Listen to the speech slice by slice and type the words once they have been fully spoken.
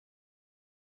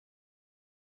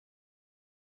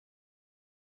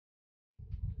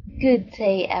Good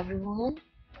day, everyone.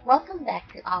 Welcome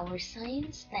back to our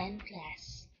Science 10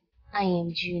 class. I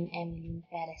am June Emeline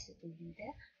Perez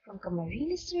Sepulveda from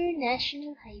Camarines Sur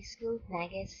National High School,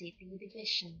 Naga City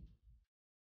Division.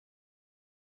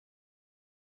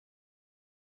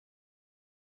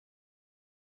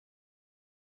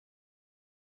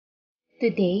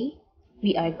 Today,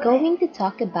 we are going to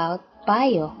talk about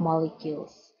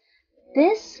biomolecules.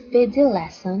 This video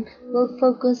lesson will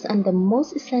focus on the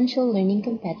most essential learning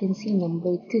competency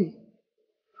number 2.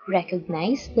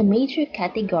 Recognize the major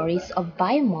categories of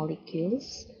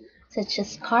biomolecules, such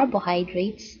as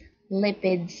carbohydrates,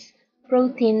 lipids,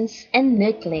 proteins, and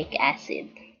nucleic acid.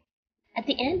 At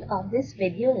the end of this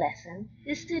video lesson,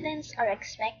 the students are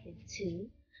expected to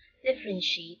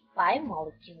differentiate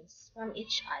biomolecules from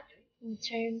each other in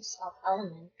terms of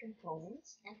element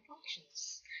components and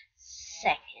functions.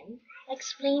 Second,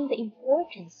 explain the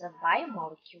importance of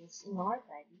biomolecules in our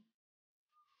body.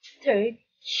 Third,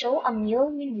 show a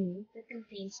meal menu that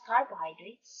contains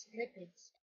carbohydrates, lipids.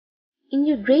 In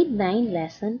your grade 9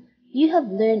 lesson, you have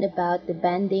learned about the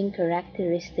bonding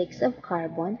characteristics of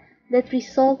carbon that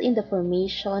result in the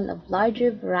formation of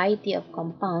larger variety of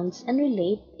compounds and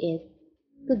relate it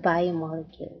to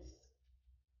biomolecules.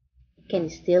 Can you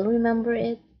still remember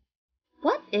it?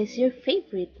 What is your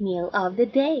favorite meal of the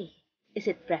day? Is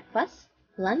it breakfast,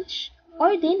 lunch,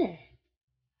 or dinner?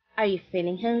 Are you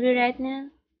feeling hungry right now?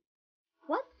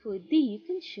 What food do you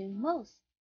consume most?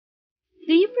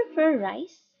 Do you prefer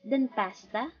rice than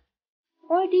pasta?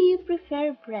 Or do you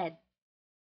prefer bread?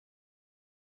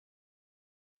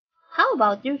 How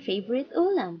about your favorite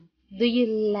ulam? Do you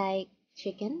like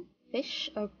chicken, fish,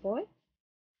 or pork?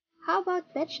 How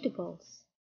about vegetables?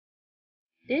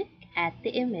 Look at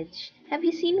the image. Have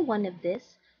you seen one of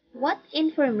these? What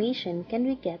information can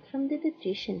we get from the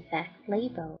nutrition fact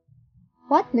label?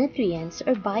 What nutrients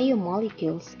or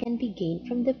biomolecules can be gained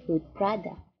from the food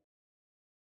product?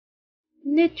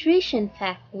 Nutrition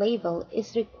fact label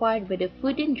is required by the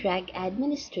Food and Drug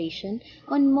Administration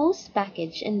on most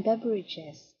packaged and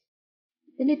beverages.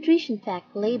 The nutrition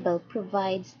fact label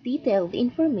provides detailed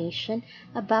information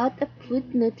about a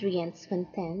food nutrients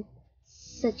content,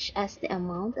 such as the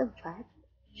amount of fat,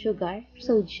 sugar,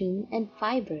 sodium, and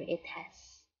fiber it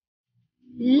has.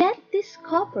 Let's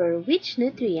discover which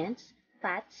nutrients,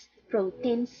 fats,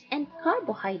 proteins, and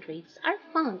carbohydrates are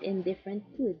found in different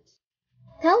foods.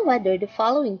 Tell whether the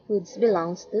following foods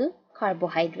belongs to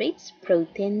carbohydrates,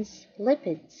 proteins,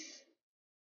 lipids.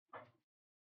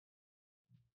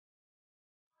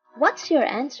 What's your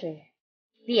answer?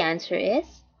 The answer is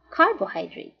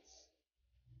carbohydrates.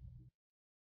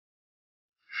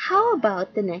 How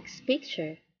about the next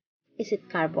picture? Is it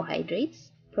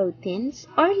carbohydrates, proteins,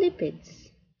 or lipids?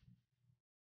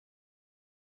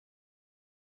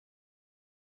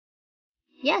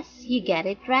 Yes, you get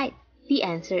it right. The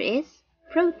answer is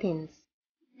proteins.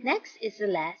 Next is the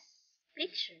last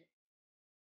picture.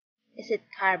 Is it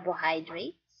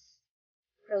carbohydrates,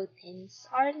 proteins,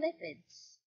 or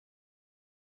lipids?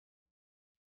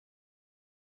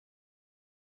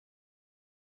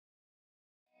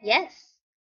 Yes,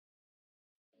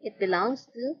 it belongs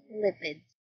to lipids.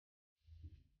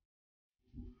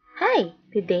 Hi,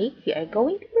 today we are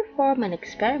going to perform an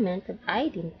experiment of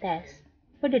iodine test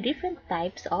for the different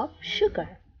types of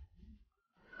sugar.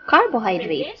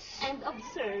 Carbohydrates. And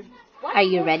observe what Are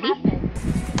you will ready? happen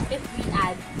if we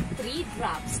add 3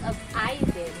 drops of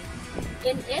iodine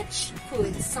in each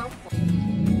food sample.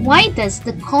 Why does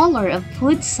the color of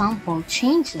food sample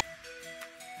change?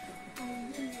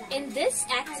 In this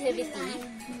activity,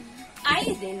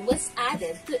 iodine was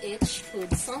added to each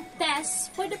food sample.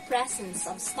 Test for the presence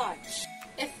of starch.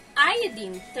 If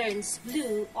iodine turns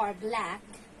blue or black,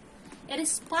 it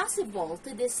is possible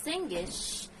to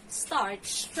distinguish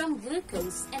starch from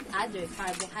glucose and other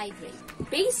carbohydrates.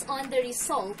 Based on the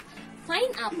result,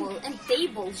 pineapple and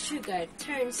table sugar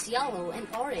turns yellow and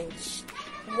orange,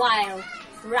 while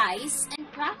rice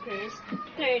and crackers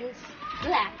turns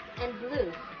black and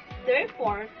blue.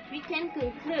 Therefore, we can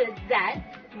conclude that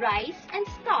rice and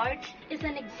starch is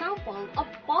an example of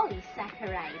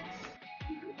polysaccharides.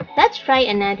 Let's try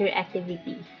another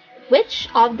activity. Which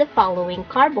of the following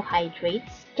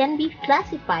carbohydrates can be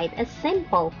classified as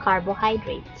simple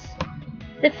carbohydrates?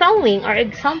 The following are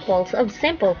examples of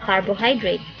simple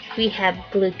carbohydrates. We have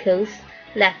glucose,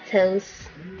 lactose,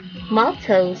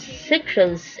 maltose,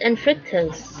 sucrose, and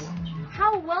fructose.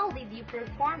 How well did you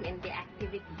perform in the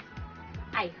activity?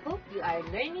 I hope you are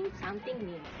learning something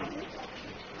new.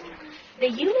 The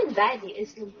human body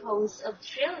is composed of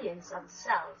trillions of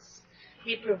cells.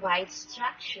 They provide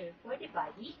structure for the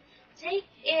body take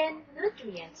in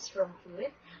nutrients from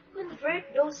food, convert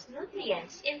those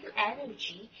nutrients into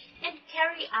energy, and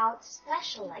carry out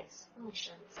specialized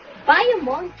functions.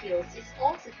 Biomolecules is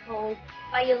also called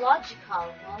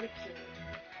biological molecule.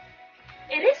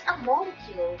 It is a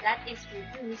molecule that is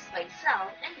produced by cell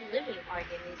and living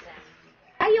organisms.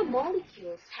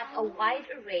 Biomolecules have a wide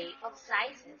array of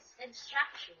sizes and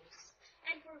structures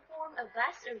and perform a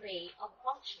vast array of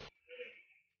functions.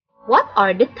 What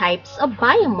are the types of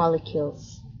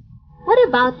biomolecules? What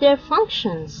about their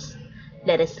functions?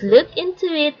 Let us look into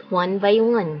it one by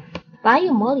one.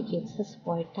 Biomolecules has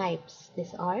four types.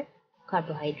 These are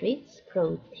carbohydrates,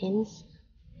 proteins,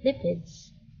 lipids,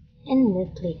 and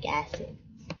nucleic acids.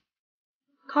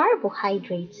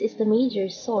 Carbohydrates is the major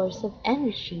source of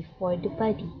energy for the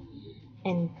body,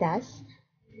 and thus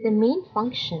the main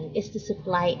function is to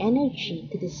supply energy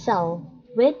to the cell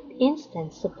with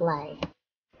instant supply.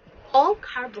 All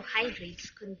carbohydrates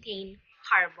contain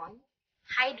carbon,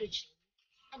 hydrogen,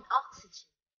 and oxygen.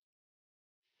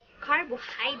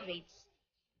 Carbohydrates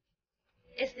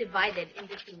is divided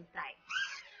into two types,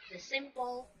 the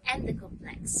simple and the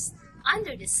complex.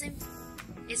 Under the simple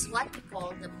is what we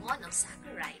call the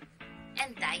monosaccharide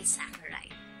and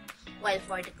disaccharide, while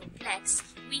for the complex,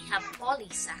 we have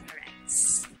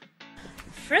polysaccharides.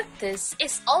 Fructose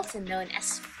is also known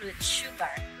as fruit sugar.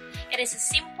 It is a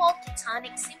simple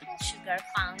ketonic simple sugar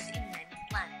found in many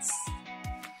plants.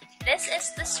 This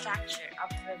is the structure of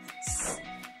fructose.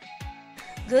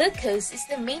 Glucose is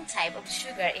the main type of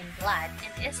sugar in blood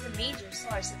and is the major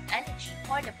source of energy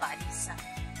for the body's cell.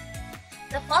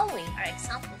 The following are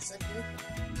examples of glucose.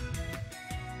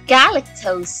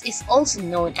 Galactose is also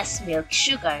known as milk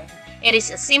sugar. It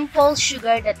is a simple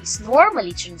sugar that is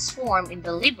normally transformed in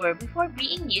the liver before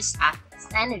being used as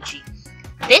energy.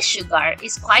 This sugar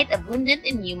is quite abundant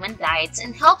in human diets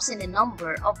and helps in a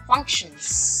number of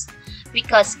functions.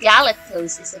 Because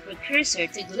galactose is a precursor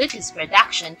to glucose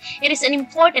production, it is an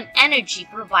important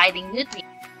energy-providing nutrient.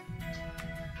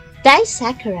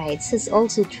 Disaccharides has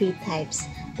also three types.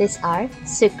 These are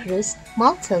sucrose,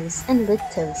 maltose, and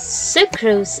lactose.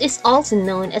 Sucrose is also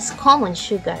known as common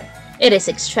sugar. It is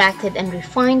extracted and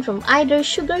refined from either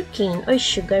sugar cane or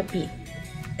sugar beet.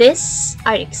 These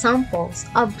are examples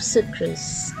of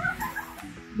sucrose.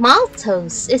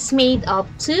 Maltose is made of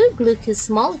two glucose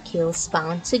molecules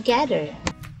bound together.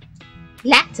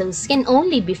 Lactose can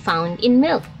only be found in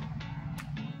milk.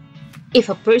 If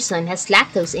a person has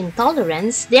lactose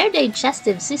intolerance, their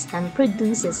digestive system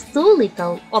produces too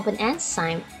little of an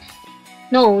enzyme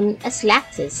known as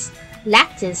lactase.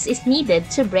 Lactase is needed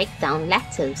to break down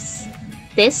lactose.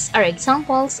 These are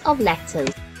examples of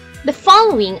lactose. The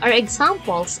following are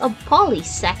examples of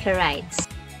polysaccharides.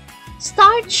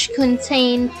 Starch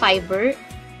contains fiber,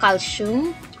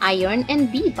 calcium, iron,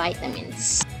 and B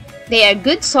vitamins. They are a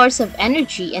good source of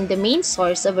energy and the main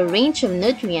source of a range of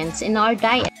nutrients in our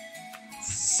diet.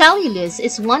 Cellulose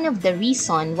is one of the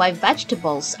reasons why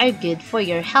vegetables are good for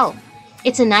your health.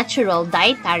 It's a natural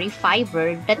dietary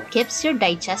fiber that keeps your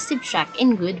digestive tract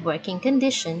in good working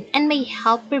condition and may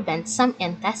help prevent some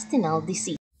intestinal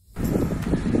disease.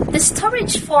 The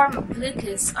storage form of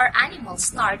glucose or animal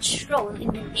starch role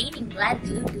in maintaining blood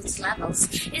glucose levels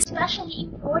is especially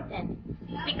important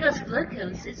because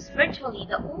glucose is virtually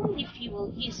the only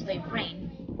fuel used by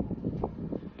brain,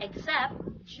 except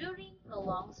during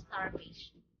prolonged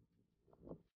starvation.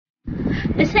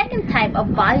 The second type of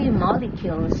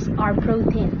biomolecules are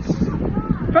proteins.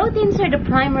 Proteins are the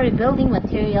primary building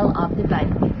material of the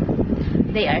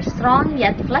body. They are strong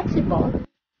yet flexible.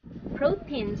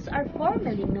 Proteins are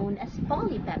formally known as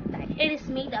polypeptide. It is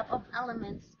made up of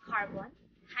elements carbon,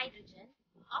 hydrogen,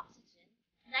 oxygen,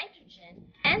 nitrogen,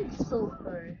 and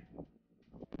sulfur.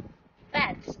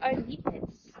 Fats or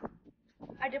lipids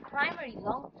are the primary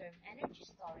long-term energy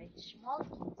storage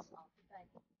molecules of the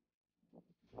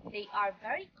body. They are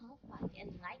very compact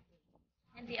and lightweight,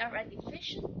 and they are an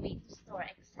efficient way to store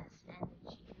excess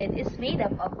energy. It is made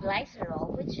up of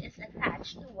glycerol, which is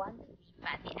attached to 1 to 3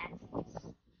 fatty acids.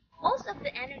 Most of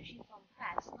the energy from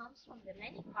fats comes from the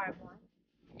many carbon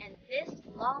and this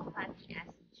long fatty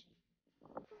acid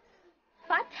chain.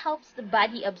 Fat helps the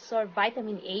body absorb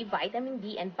vitamin A, vitamin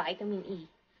D, and vitamin E.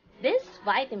 These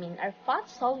vitamins are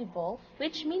fat-soluble,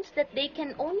 which means that they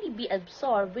can only be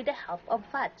absorbed with the help of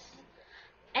fats.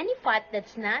 Any fat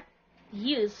that's not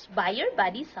used by your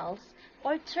body cells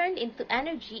or turned into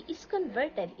energy is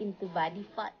converted into body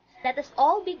fat. Let us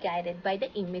all be guided by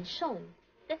the image shown,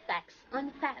 the facts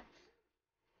on fats.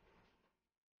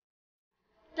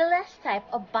 The last type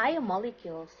of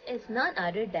biomolecules is none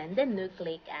other than the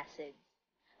nucleic acids.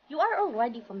 You are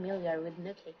already familiar with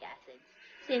nucleic acids.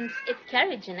 Since it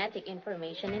carried genetic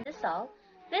information in the cell,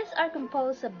 these are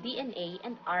composed of DNA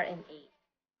and RNA.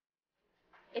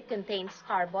 It contains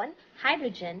carbon,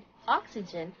 hydrogen,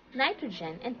 oxygen,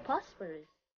 nitrogen, and phosphorus.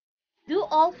 Do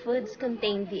all foods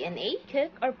contain DNA?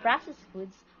 Cooked or processed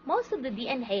foods, most of the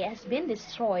DNA has been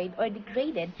destroyed or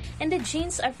degraded and the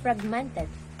genes are fragmented.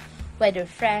 Whether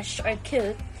fresh or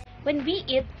cooked, when we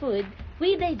eat food,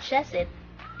 we digest it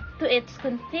to its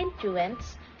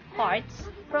constituents, parts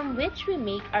from which we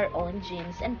make our own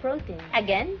genes and proteins.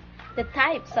 Again, the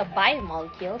types of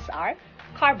biomolecules are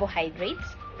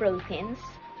carbohydrates, proteins,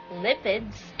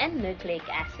 lipids, and nucleic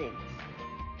acids.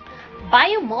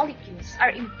 Biomolecules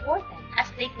are important as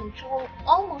they control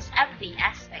almost every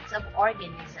aspect of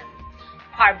organism.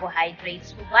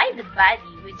 Carbohydrates provide the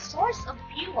body with source of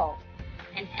fuel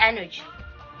and energy.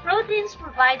 Proteins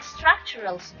provide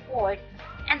structural support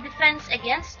and defense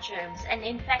against germs and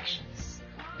infections.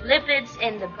 Lipids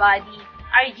in the body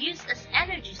are used as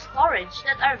energy storage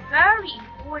that are very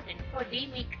important for they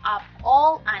make up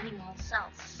all animal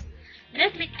cells.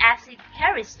 Nucleic acid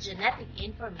carries genetic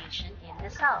information in the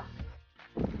cell.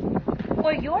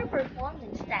 For your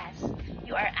performance test,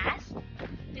 you are asked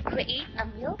to create a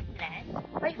meal plan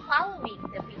by following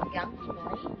the Pinggang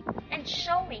Pinoy and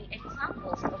showing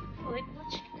examples of food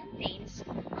which contains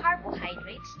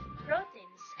carbohydrates,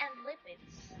 proteins, and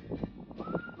lipids.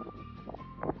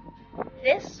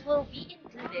 This will be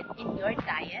included in your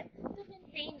diet to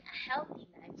maintain a healthy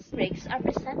life. Bricks are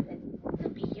presented to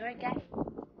be your guide.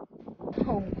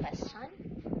 Home question: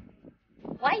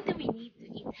 why do we need to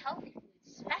eat healthy foods,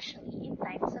 especially in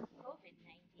times of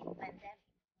COVID-19 pandemic?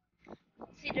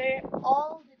 Consider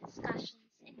all the discussions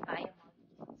in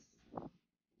biomolecules.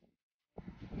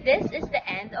 This is the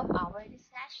end of our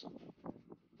discussion.